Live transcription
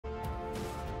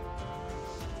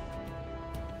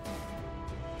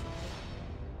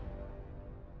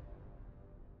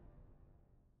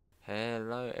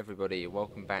Hello everybody,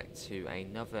 welcome back to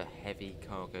another heavy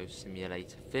cargo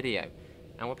simulator video.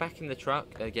 And we're back in the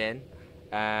truck again,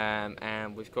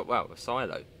 and we've got, well, a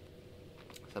silo.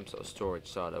 Some sort of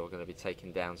storage silo we're going to be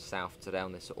taking down south to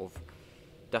down this sort of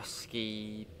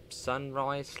dusky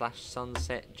sunrise slash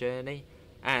sunset journey.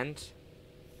 And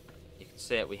you can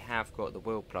see it, we have got the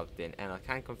wheel plugged in, and I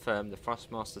can confirm the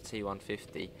Thrustmaster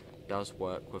T150 does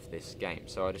work with this game.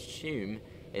 So I'd assume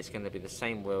it's going to be the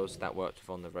same wheels that worked with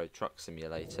on the Road Truck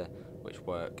Simulator, which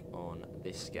work on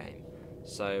this game.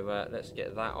 So let's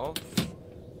get that off,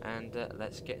 and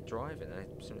let's get driving.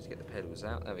 Let's get the pedals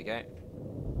out. There we go.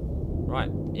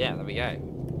 Right, yeah, there we go.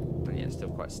 And yeah, it's still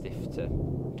quite stiff to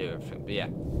do everything, but yeah.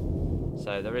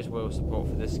 So there is wheel support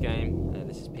for this game, and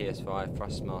this is PS5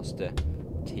 Thrustmaster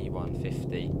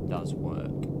T150 does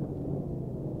work.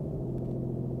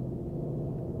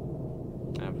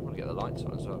 And we want to get the lights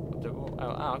on as well.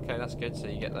 Oh, okay, that's good. So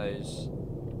you get those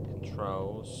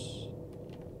controls.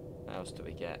 What else do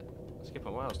we get? Skip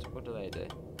on. What do they do?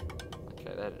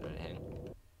 Okay, they don't do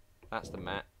anything. That's the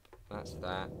map. That's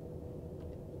that.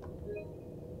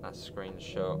 That's a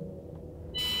screenshot.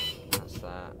 That's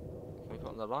that. Can we put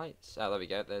on the lights? Oh, there we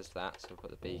go. There's that. So we'll put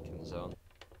the beacons on.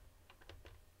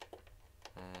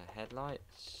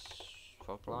 Headlights,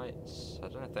 fog lights. I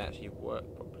don't know if they actually work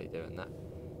properly doing that.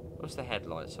 What's the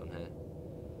headlights on here?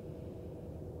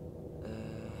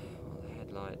 What are the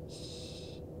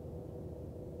headlights?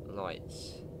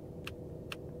 Lights.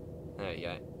 There we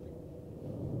go.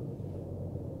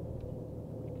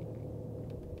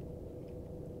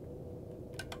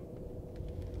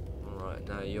 Alright,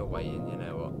 no, you're waiting, you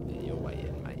know what? You're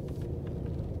waiting, mate.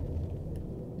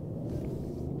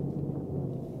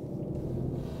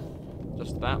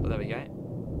 Just about, but there we go.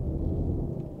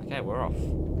 Okay, we're off.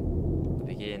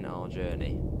 Begin our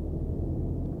journey.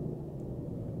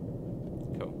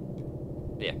 Cool.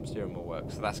 But yeah, steering wheel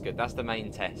works, so that's good. That's the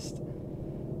main test.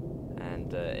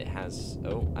 And it has...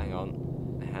 Oh, hang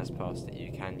on. It has passed it.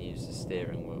 You can use the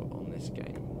steering wheel on this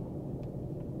game.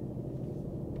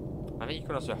 I think you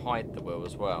can also hide the wheel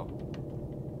as well.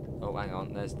 Oh, hang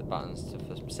on. There's the buttons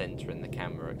for centering the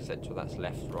camera, etc. That's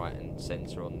left, right, and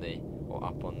center on the... or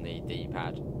up on the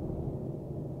D-pad.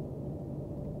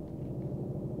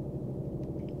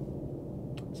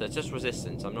 So it's just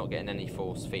resistance, I'm not getting any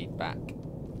force feedback.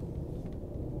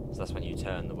 So that's when you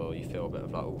turn the wheel, you feel a bit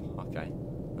of like, oh, okay.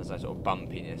 There's no sort of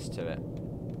bumpiness to it.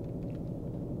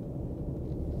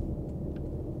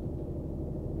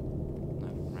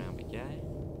 Round we go.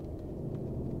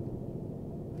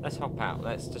 Let's hop out,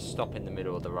 let's just stop in the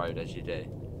middle of the road as you do.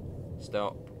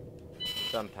 Stop,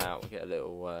 jump out, we'll get a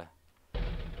little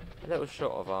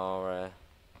shot of our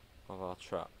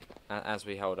truck as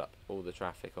we hold up all the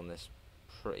traffic on this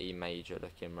pretty major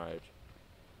looking road.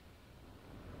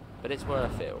 But it's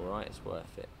worth it, alright? It's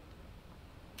worth it.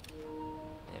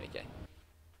 There we go.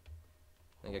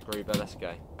 There we go, Gruber, let's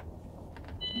go.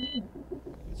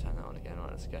 Turn that on again,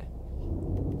 alright, let's go.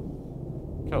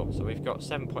 Cool, so we've got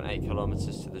 7.8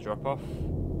 kilometres to the drop off.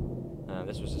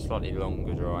 This was a slightly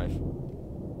longer drive.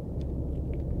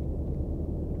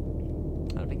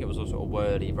 I think it was also sort of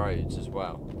whirly roads as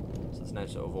well, so there's no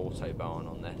sort of autobahn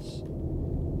on this.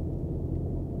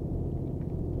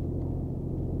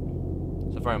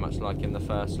 So very much like in the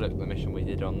first look, the mission we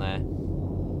did on there,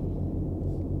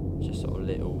 just sort of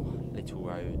little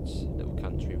roads, little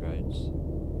country roads.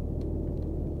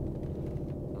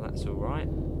 So that's all right.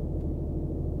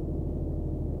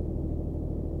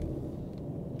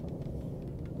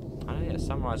 I don't know,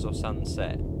 sunrise or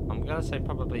sunset. I'm going to say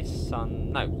probably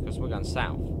no, because we're going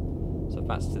south. So if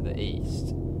that's to the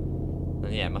east,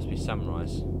 then yeah, it must be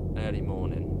sunrise, early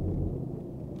morning.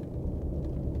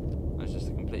 That's just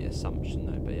a complete assumption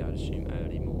though, but yeah, I'd assume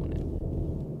early morning.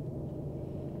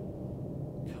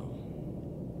 Cool.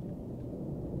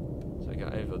 So we go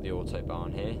over the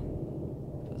autobahn here.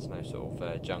 There's no sort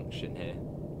of junction here.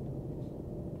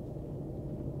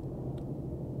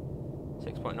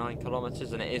 6.9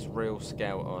 kilometres, and it is real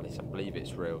scale, or at least I believe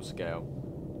it's real scale,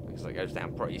 because it goes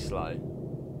down pretty slow.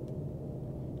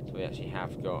 So we actually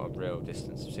have got a real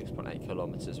distance of 6.8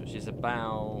 kilometres, which is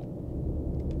about,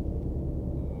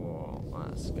 oh,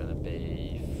 that's going to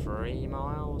be 3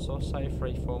 miles or so,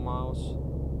 3-4 miles.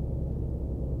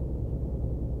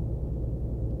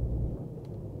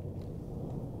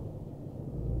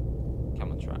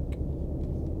 Come on, truck.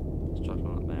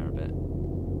 Struggling up there a bit.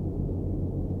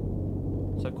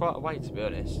 So quite a way, to be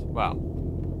honest. Well,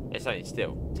 it's only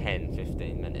still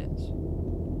 10-15 minutes.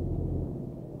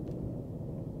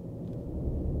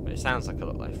 But it sounds like a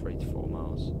lot, like 3 to 4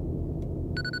 miles.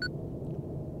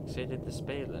 Exceeded the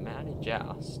speed limit, only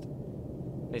just.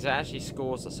 It actually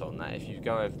scores us on that. If you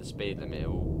go over the speed limit, it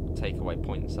will take away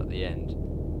points at the end.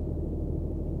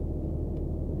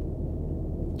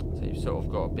 So you've sort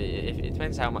of got to be, it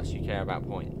depends how much you care about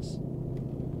points.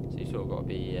 So you've sort of got to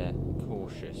be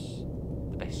cautious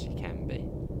the best you can be.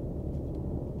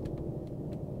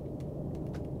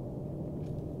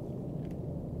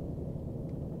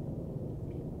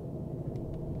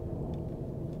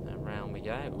 And round we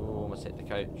go. Ooh, almost hit the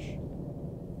coach.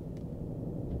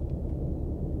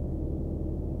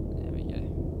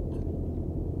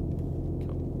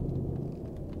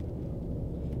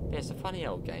 It's a funny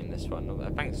old game, this one.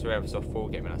 Thanks to Aerosoft for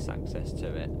giving us access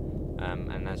to it.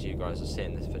 And as you guys are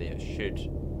seeing, this video should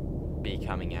be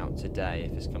coming out today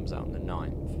if this comes out on the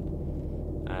 9th.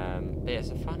 But yeah, it's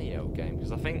a funny old game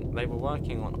because I think they were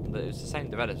working on. It was the same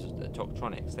developers at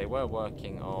Toktronics. They were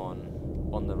working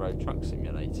on the road truck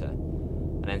simulator,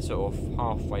 and then sort of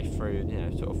halfway through, you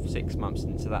know, sort of 6 months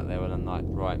into that, they were then like,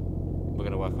 right, we're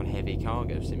going to work on heavy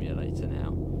cargo simulator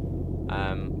now.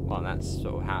 Well, that's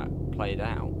sort of how it played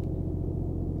out.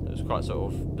 It was quite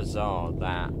sort of bizarre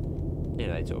that, you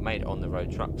know, they sort of made it on the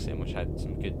road truck sim, which had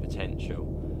some good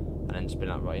potential, and then just been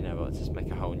like, right, you know what, let's just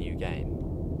make a whole new game.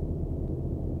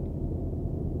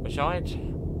 Which I'd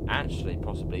actually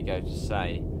possibly go to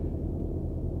say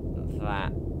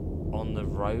that on the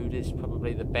road is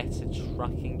probably the better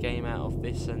trucking game out of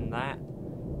this and that,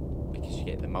 because you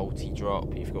get the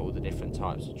multi-drop, you've got all the different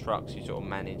types of trucks, you sort of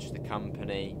manage the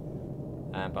company.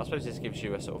 But I suppose this gives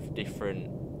you a sort of different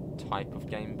type of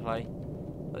gameplay.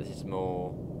 This is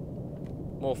more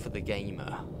for the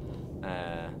gamer.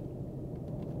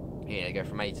 Yeah, go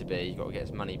from A to B. You've got to get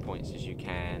as many points as you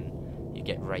can. You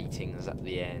get ratings at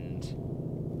the end.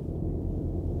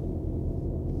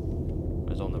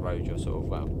 Whereas on the road, you're sort of,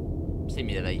 well,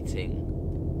 simulating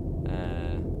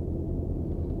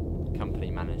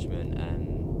company management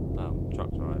and, well,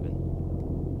 truck driving.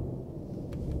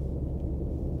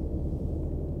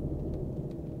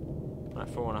 Right,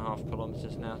 4.5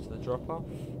 kilometres now to the drop-off.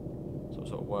 So we're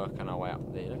sort of working our way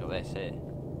up there. Look at this here.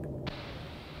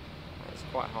 It's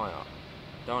quite high up.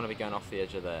 Don't want to be going off the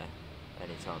edge of there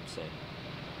anytime soon.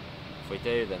 If we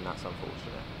do, then that's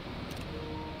unfortunate.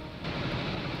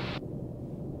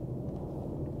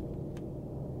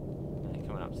 Okay,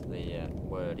 coming up to the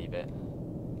wordy bit.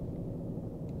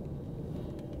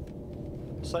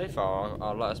 So far,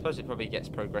 I suppose it probably gets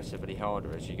progressively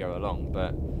harder as you go along,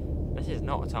 but this is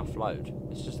not a tough load.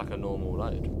 It's just like a normal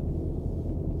load.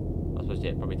 I suppose,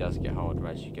 yeah, it probably does get harder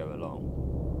as you go along.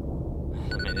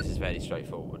 I mean, this is fairly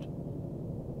straightforward.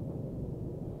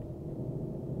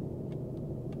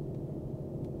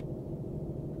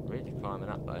 Really climbing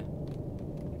up, though.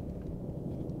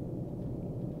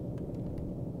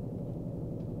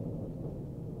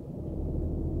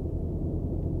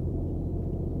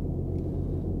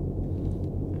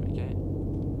 There we go.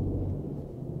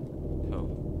 Cool.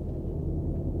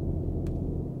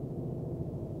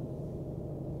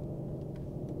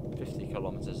 50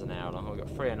 kilometres an hour long. We've got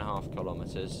 3.5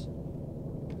 kilometres.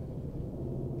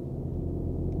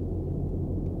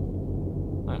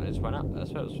 Oh, it just went up. I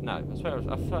swear it was, no, I swear it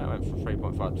went from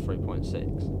 3.5 to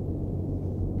 3.6.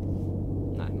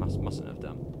 No, it mustn't have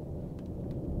done.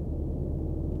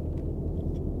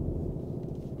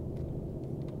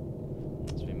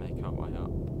 As we make our way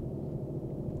up.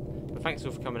 But thanks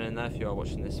all for coming in there if you are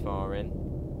watching this far in.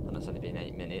 And it's only been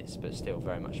 8 minutes, but still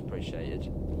very much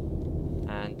appreciated.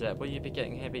 And will you be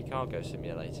getting Heavy Cargo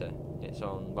Simulator? It's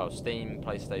on, well, Steam,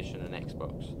 PlayStation and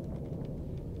Xbox.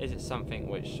 Is it something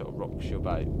which sort of rocks your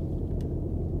boat?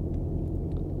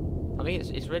 I think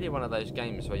it's really one of those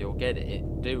games where you'll get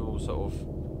it, do all sort of,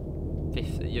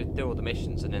 you do all the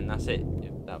missions and then that's it.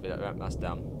 That'll be like, that's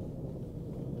done.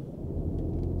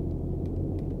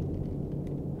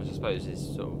 Which I suppose is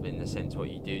sort of in the sense what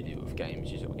you do with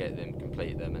games, you sort of get them,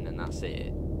 complete them and then that's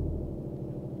it.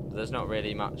 But there's not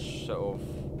really much sort of,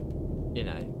 you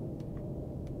know,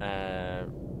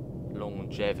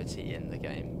 longevity in the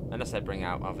game. Unless they bring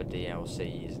out other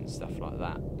DLCs and stuff like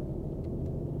that.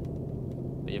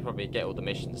 But you probably get all the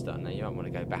missions done, and you don't want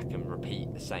to go back and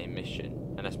repeat the same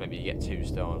mission. Unless maybe you get 2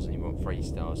 stars and you want 3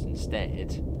 stars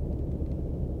instead.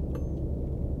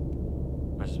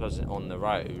 I suppose on the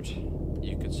road,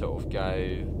 you could sort of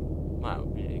go, well,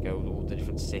 you go all the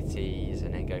different cities,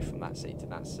 and then go from that city to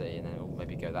that city, and then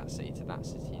maybe go that city to that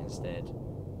city instead.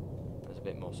 There's a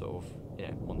bit more sort of, you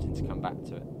know, wanting to come back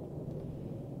to it.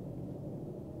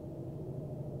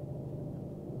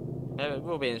 It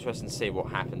will be interesting to see what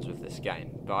happens with this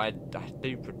game, but I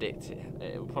do predict it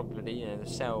will probably, you know,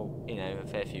 sell, you know, a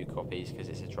fair few copies because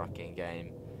it's a trucking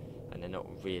game, and then not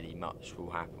really much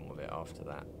will happen with it after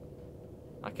that.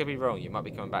 I could be wrong. You might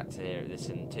be coming back to hear this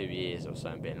in 2 years or so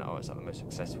and being like, oh, it's like the most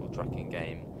successful trucking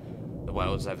game the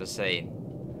world's ever seen.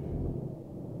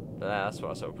 But that's what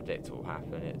I sort of predict will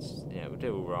happen. It's, you know, we'll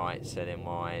do all right selling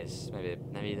wise.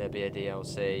 Maybe there'll be a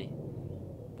DLC,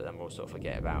 but then we'll sort of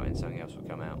forget about it and something else will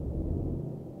come out.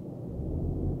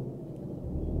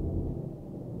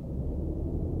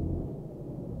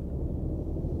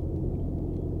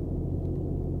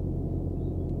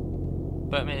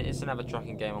 But I mean, it's another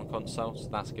trucking game on console, so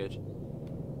that's good.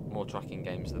 More trucking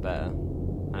games, the better.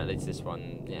 And at least this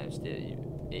one, you know,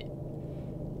 it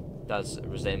does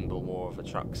resemble more of a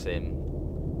truck sim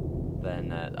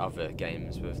than other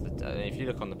games. With the, if you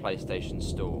look on the PlayStation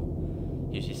Store,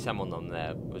 you see some on them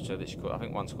there, which are literally called, I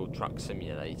think one's called Truck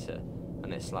Simulator,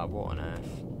 and it's like, what on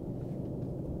earth?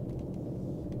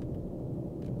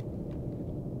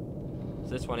 So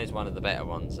this one is one of the better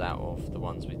ones out of the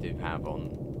ones we do have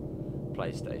on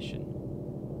PlayStation.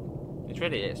 It's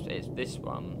really it's this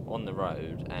one on the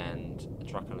road and a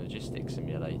truck and logistics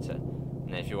simulator.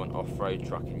 And then if you want off-road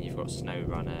trucking, you've got Snow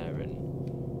Runner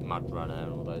and Mud Runner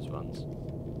and all those ones.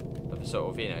 But for sort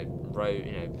of, you know, road,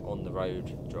 you know, on the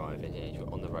road driving, yeah, you've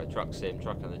got on the road truck sim,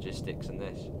 truck and logistics, and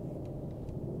this.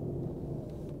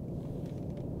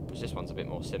 Which this one's a bit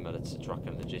more similar to truck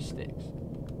and logistics.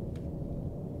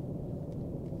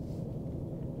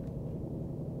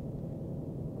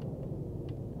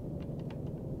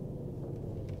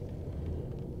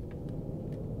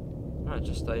 Right,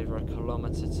 just over a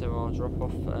kilometre to our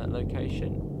drop-off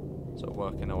location. Sort of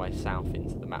working our way south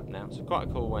into the map now. So quite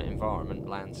a cool environment,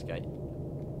 landscape.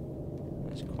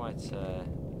 It's quite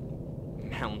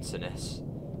mountainous.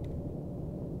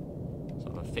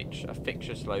 Sort of a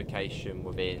fixtures location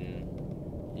within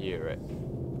Europe.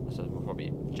 So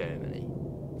probably Germany.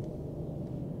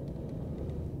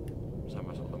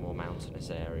 Somewhere sort of the more mountainous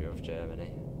area of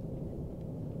Germany.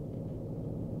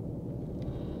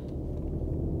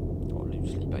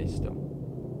 Loosely based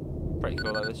on. Pretty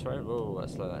cool though this road. Oh,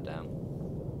 let's slow that down.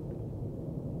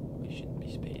 We shouldn't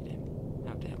be speeding.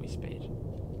 How dare we speed?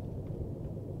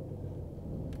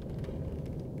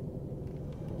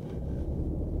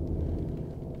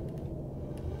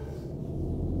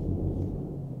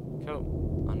 Cool.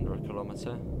 Under a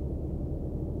kilometre.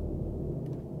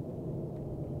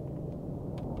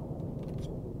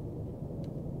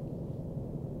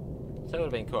 So it would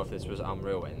have been cool if this was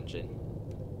Unreal Engine.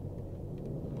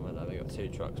 We've got 2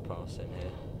 trucks passing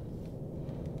here.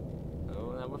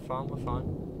 Oh, no, we're fine, we're fine.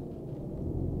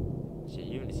 See,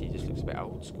 Unity just looks a bit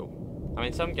old school. I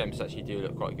mean, some games actually do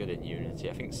look quite good in Unity.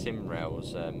 I think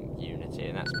SimRail's Unity,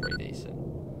 and that's pretty decent.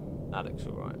 That looks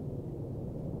alright.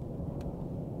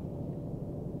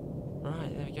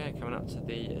 Right, there we go, coming up to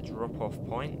the drop-off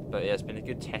point. But yeah, it's been a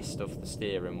good test of the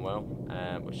steering wheel,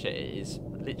 which it is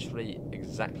literally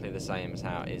exactly the same as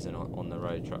how it is on the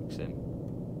road truck sim.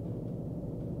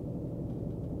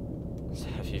 So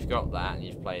if you've got that and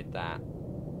you've played that,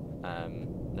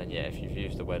 then yeah, if you've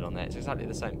used the wheel on there, it's exactly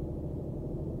the same.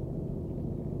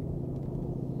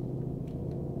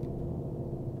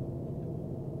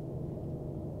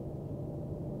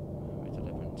 Where are we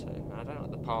delivering to? I don't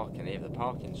like the parking here. The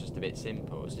parking's just a bit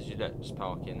simple. It's as you look, just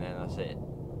park in there, that's it.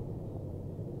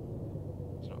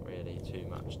 There's not really too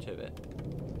much to it.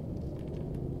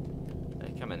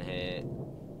 And come in here,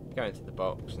 go into the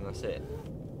box, and that's it.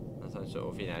 That's no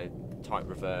sort of, you know, tight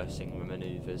reversing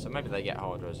manoeuvres, or maybe they get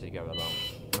harder as you go along.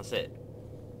 That's it.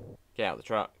 Get out the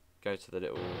truck, go to the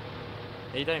little.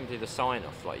 You don't even do the sign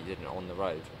off like you did on the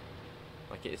road.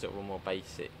 Like it is sort of more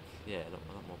basic. Yeah, a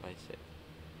lot more basic.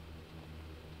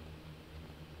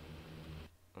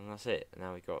 And that's it.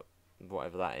 Now we've got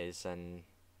whatever that is, and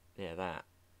yeah,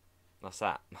 that's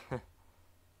that.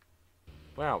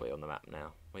 Where are we on the map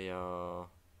now? We are.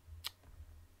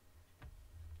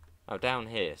 Oh, down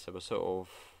here. So we're sort of.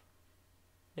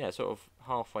 Yeah, sort of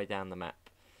halfway down the map.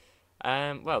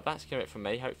 Well, that's it from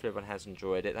me. Hopefully everyone has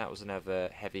enjoyed it. That was another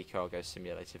heavy cargo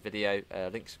simulator video.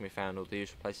 Links can be found all the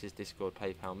usual places: Discord,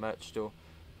 PayPal, merch store.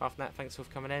 Apart from that, thanks all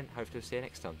for coming in. Hopefully we'll see you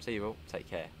next time. See you all. Take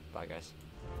care. Bye, guys.